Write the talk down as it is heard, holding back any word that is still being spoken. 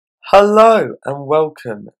Hello and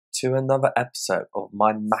welcome to another episode of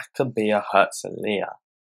my Maccabi Herzliya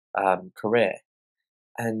career.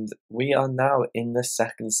 And we are now in the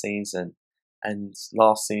second season, and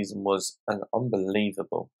last season was an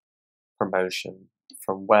unbelievable promotion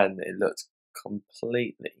from when it looked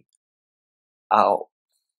completely out.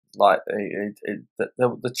 Like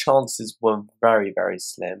the chances were very, very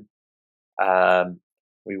slim.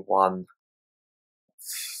 We won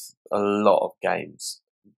a lot of games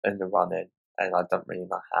in the run-in, and I don't really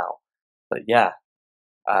know how. But yeah,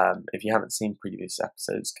 if you haven't seen previous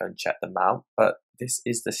episodes, go and check them out. But this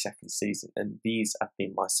is the second season, and these have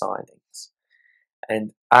been my signings.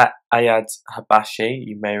 And Ayad Habashi,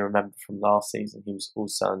 you may remember from last season, he was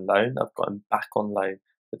also on loan. I've got him back on loan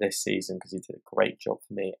for this season because he did a great job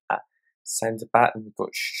for me at centre back. And we've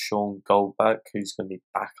got Sean Goldberg, who's going to be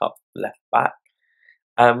back up left back.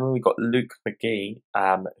 We've got Luke McGee,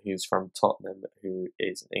 who's from Tottenham, who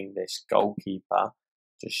is an English goalkeeper.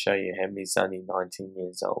 Just show you him. He's only 19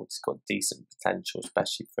 years old. He's got decent potential,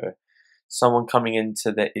 especially for someone coming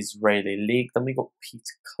into the Israeli league. Then we got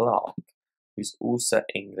Peter Clark, who's also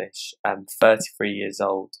English, 33 years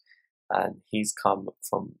old, and he's come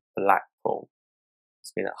from Blackpool.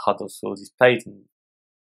 He's been at Huddersfield. He's played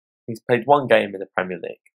one game in the Premier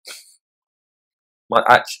League. Well,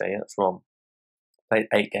 actually, that's wrong. Played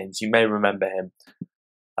 8 games. You may remember him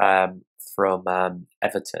from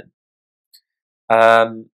Everton.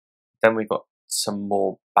 Then we got some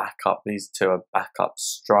more backup. These two are backup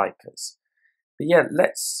strikers. But yeah,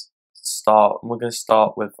 let's start. We're going to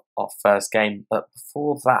start with our first game. But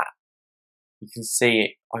before that, you can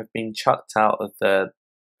see I've been chucked out of the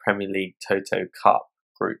Premier League Toto Cup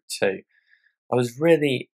Group 2. I was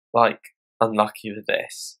really unlucky with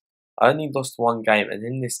this. I only lost one game, and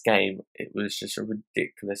in this game, it was just a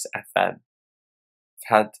ridiculous FM. I've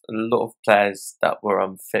had a lot of players that were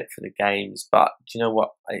unfit for the games, but do you know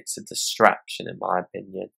what? It's a distraction, in my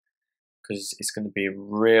opinion, because it's going to be a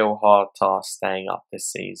real hard task staying up this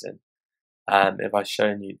season. If I've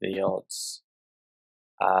shown you the odds,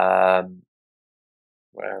 where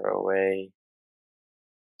are we?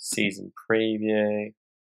 Season preview.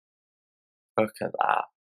 Look at that.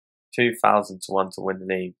 2,000 to 1 to win the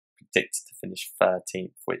league. Predicted to finish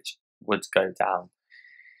 13th, which would go down.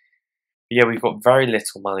 But yeah, we've got very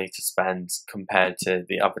little money to spend compared to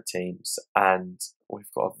the other teams, and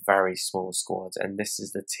we've got a very small squad, and this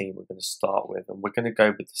is the team we're going to start with, and we're going to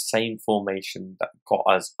go with the same formation that got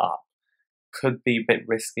us up. Could be a bit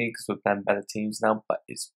risky because we're playing better teams now, but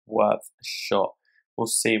it's worth a shot. We'll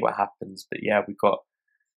see what happens. But yeah, we've got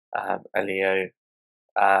Elio,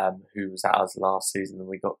 who was at us last season, and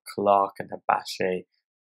we got Clark and Habashi.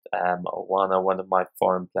 One of my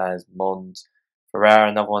foreign players, Mond Ferreira,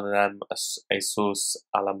 another one of them, Asus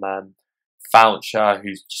Alaman, Foucher,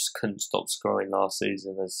 who just couldn't stop scoring last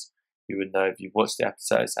season, as you would know if you watched the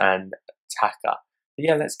episodes, and Taka. But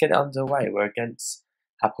yeah, let's get it underway. We're against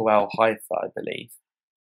Hapoel Haifa, I believe.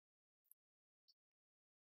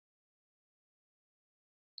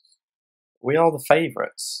 We are the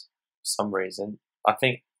favourites for some reason. I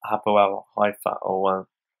think Hapoel Haifa are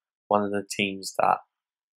one of the teams that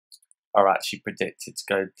are actually predicted to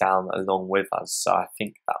go down along with us, so I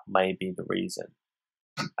think that may be the reason.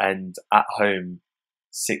 And at home,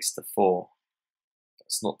 6-4.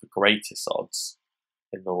 That's not the greatest odds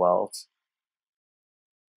in the world.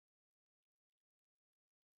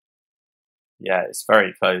 Yeah, it's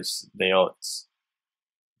very close, the odds.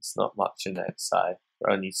 It's not much in it, so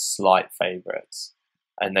we're only slight favourites,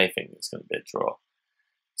 and they think it's going to be a draw.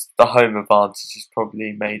 The home advantage has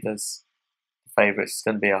probably made us favourites. It's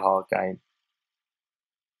going to be a hard game.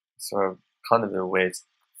 So kind of a weird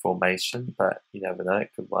formation, but you never know,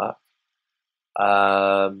 it could work.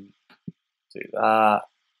 Do that.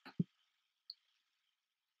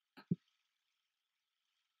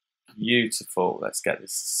 Beautiful. Let's get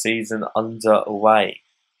this season underway.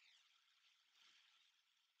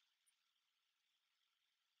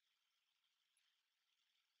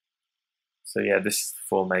 So yeah, this is the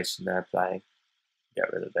formation they're playing.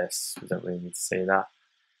 Get rid of this. We don't really need to see that.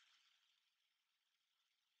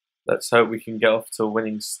 Let's hope we can get off to a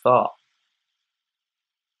winning start.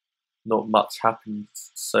 Not much happened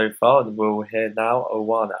so far. We're here now.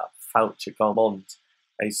 Owana, Foucher, Garmont,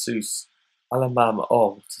 Asus, Alamam.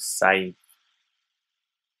 Oh, what a save.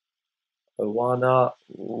 Owana.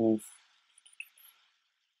 Oof.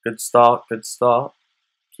 Good start.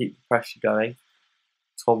 Keep the pressure going.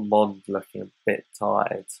 Tom Mond looking a bit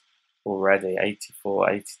tired already.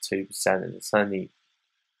 84-82%, and it's only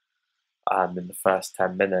in the first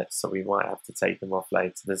 10 minutes, so we might have to take them off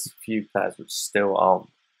later. There's a few players which still aren't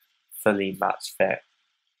fully match fit.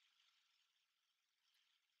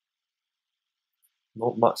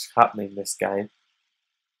 Not much happening this game.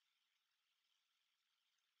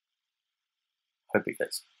 Hope it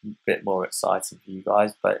gets a bit more exciting for you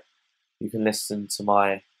guys, but you can listen to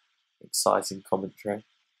my exciting commentary.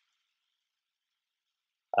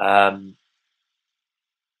 That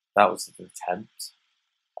was an attempt.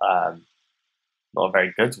 Not a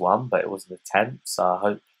very good one, but it was an attempt, so I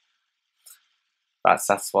hope that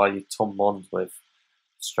satisfies you. Tom Mond with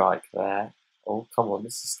strike there. Oh, come on,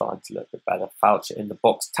 this is starting to look a bit better. Foucher in the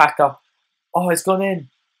box. Taka. Oh, it's gone in.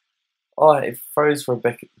 Oh, it froze for a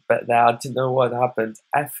bit there. I didn't know what happened.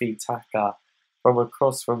 Effie Taka from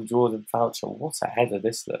across from Jordan Foucher. What a header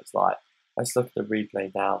this looks like. Let's look at the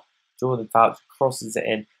replay now. Jordan Foucher crosses it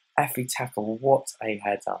in. Effie Taka, what a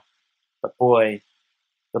header. The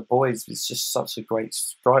boys, it's just such a great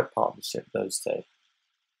strike partnership, those two.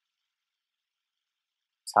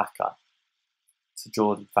 Taka to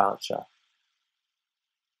Jordan Foucher.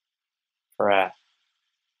 Pereira.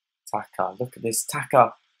 Taka, look at this.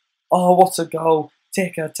 Taka. Oh, what a goal.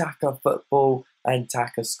 Taka football, and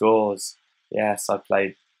Taka scores. Yes, I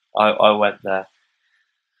went there.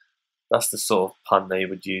 That's the sort of pun they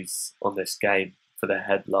would use on this game for their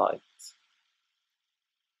headlines.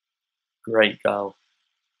 Great goal.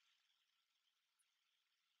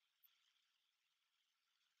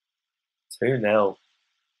 2-0.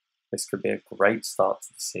 This could be a great start to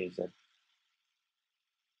the season.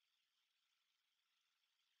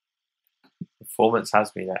 Performance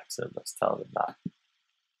has been excellent, let's tell them that.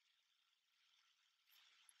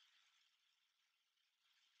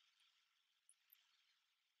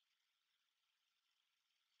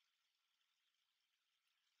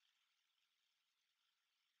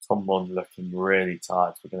 Tom Mond looking really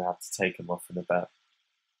tired. We're going to have to take him off in a bit.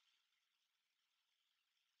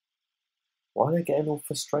 Why are they getting all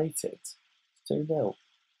frustrated? 2-0.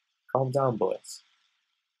 Calm down, boys.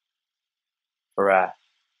 Pereira.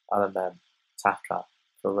 Alamem. Taka.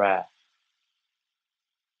 Pereira.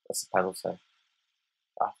 That's a penalty.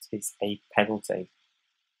 That is a penalty.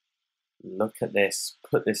 Look at this.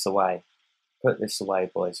 Put this away. Put this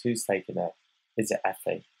away, boys. Who's taking it? Is it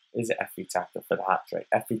Effie? Is it Effie Taka for the hat-trick?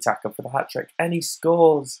 Effie Taka for the hat-trick. And he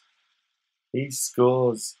scores. He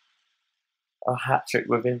scores a hat-trick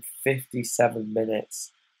within 57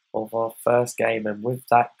 minutes of our first game. And with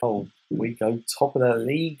that goal, we go top of the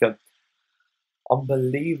league.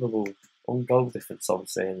 Unbelievable on goal difference,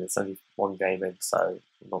 obviously. And it's only one game in, so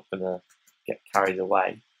I'm not going to get carried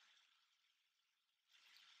away.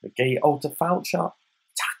 McGee, to Foucher.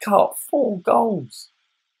 Taka, 4 goals.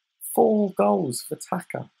 4 goals for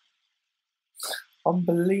Taka.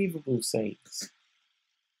 Unbelievable scenes.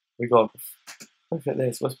 We got, look at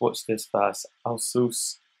this. Let's watch this first.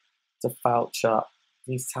 Alsus to Foucher.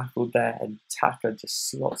 He's tackled there, and Taka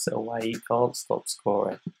just slots it away. He can't stop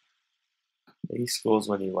scoring. He scores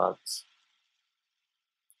when he wants.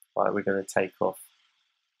 Right, we're going to take off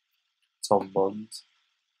Tom Mond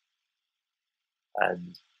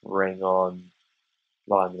and bring on.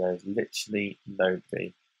 Blimey, there's literally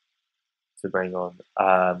nobody to bring on.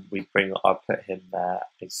 I put him there.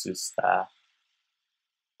 It's just there,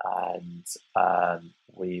 and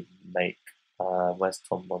we make. Where's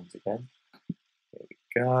Tom Mond again? Here we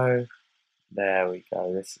go. There we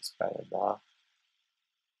go. This is better now.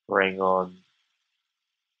 Bring on.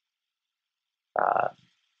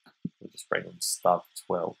 We'll just bring on Stub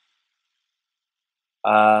Twill.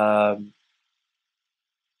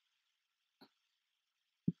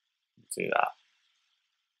 Do that.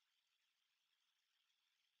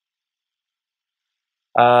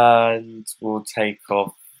 And we'll take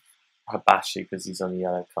off Habashi because he's on a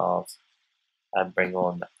yellow card, and bring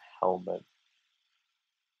on Hellman.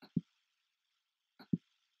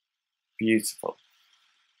 Beautiful.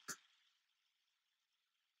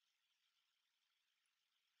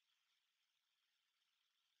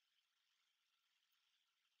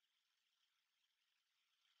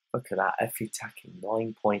 Look at that, Effie Tacky,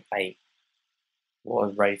 9.8. What a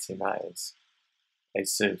rating that is.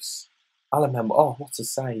 Jesus. Alamem, oh, what a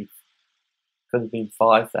save. Could have been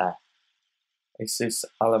 5 there. Jesus,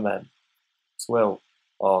 Alamem. Twill.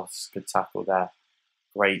 Oh, it's a good tackle there.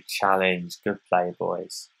 Great challenge. Good play,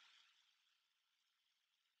 boys.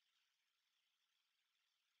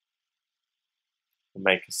 We'll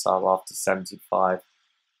make a sub after 75.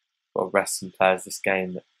 Got to rest some players. This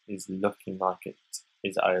game is looking like it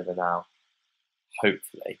is over now.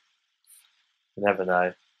 Hopefully. You never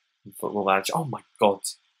know. In Football Manager. Oh my god.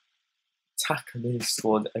 Taka nearly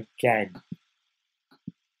scored again.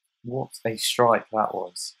 What a strike that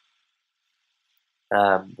was.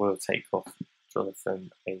 We'll take off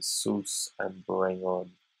Jonathan Jesus and bring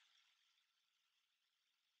on.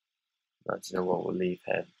 do you know what? We'll leave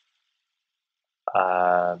him.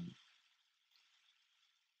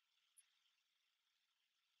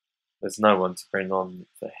 There's no one to bring on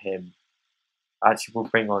for him. Actually, we'll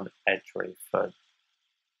bring on Edry for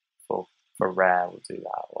Rare. We'll do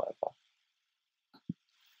that, whatever.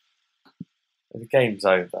 If the game's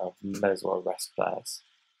over, we may as well rest players.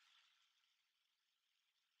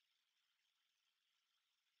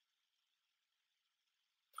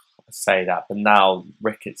 I say that, but now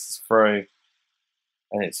Ricketts is through,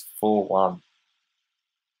 and it's 4-1.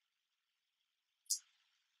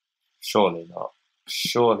 Surely not.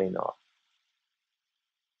 Surely not.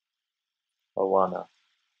 Owana,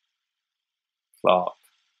 Clark,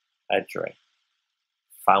 Edry,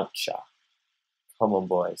 Foucher. Come on,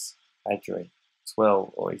 boys. Edry.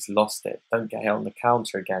 Twill, or he's lost it. Don't get hit on the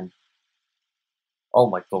counter again. Oh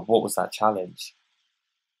my god, what was that challenge?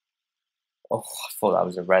 Oh, I thought that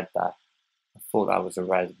was a red there. I thought that was a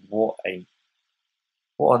red. What an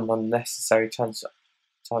unnecessary challenge.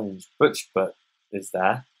 Butchbutt is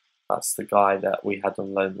there. That's the guy that we had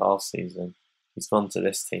on loan last season. He's gone to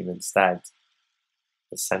this team instead.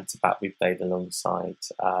 The centre-back we played alongside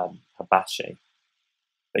Habashi.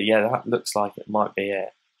 But yeah, that looks like it might be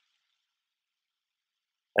it.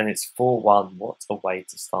 And it's 4-1. What a way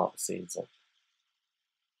to start the season.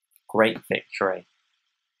 Great victory.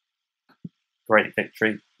 Great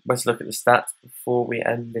victory. Let's look at the stats before we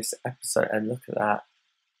end this episode. And look at that.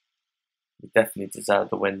 We definitely deserved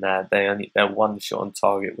the win there. Their one shot on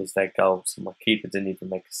target was their goal. So my keeper didn't even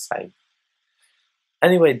make a save.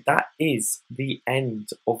 Anyway, that is the end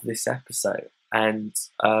of this episode, and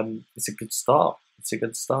it's a good start. It's a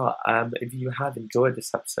good start. If you have enjoyed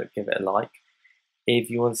this episode, give it a like. If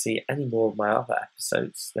you want to see any more of my other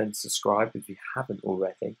episodes, then subscribe if you haven't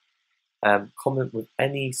already. Comment with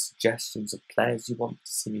any suggestions of players you want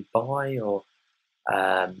to see me buy, or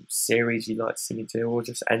series you'd like to see me do, or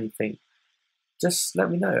just anything. Just let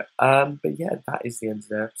me know. But yeah, that is the end of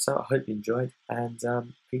the episode. I hope you enjoyed, and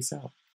peace out.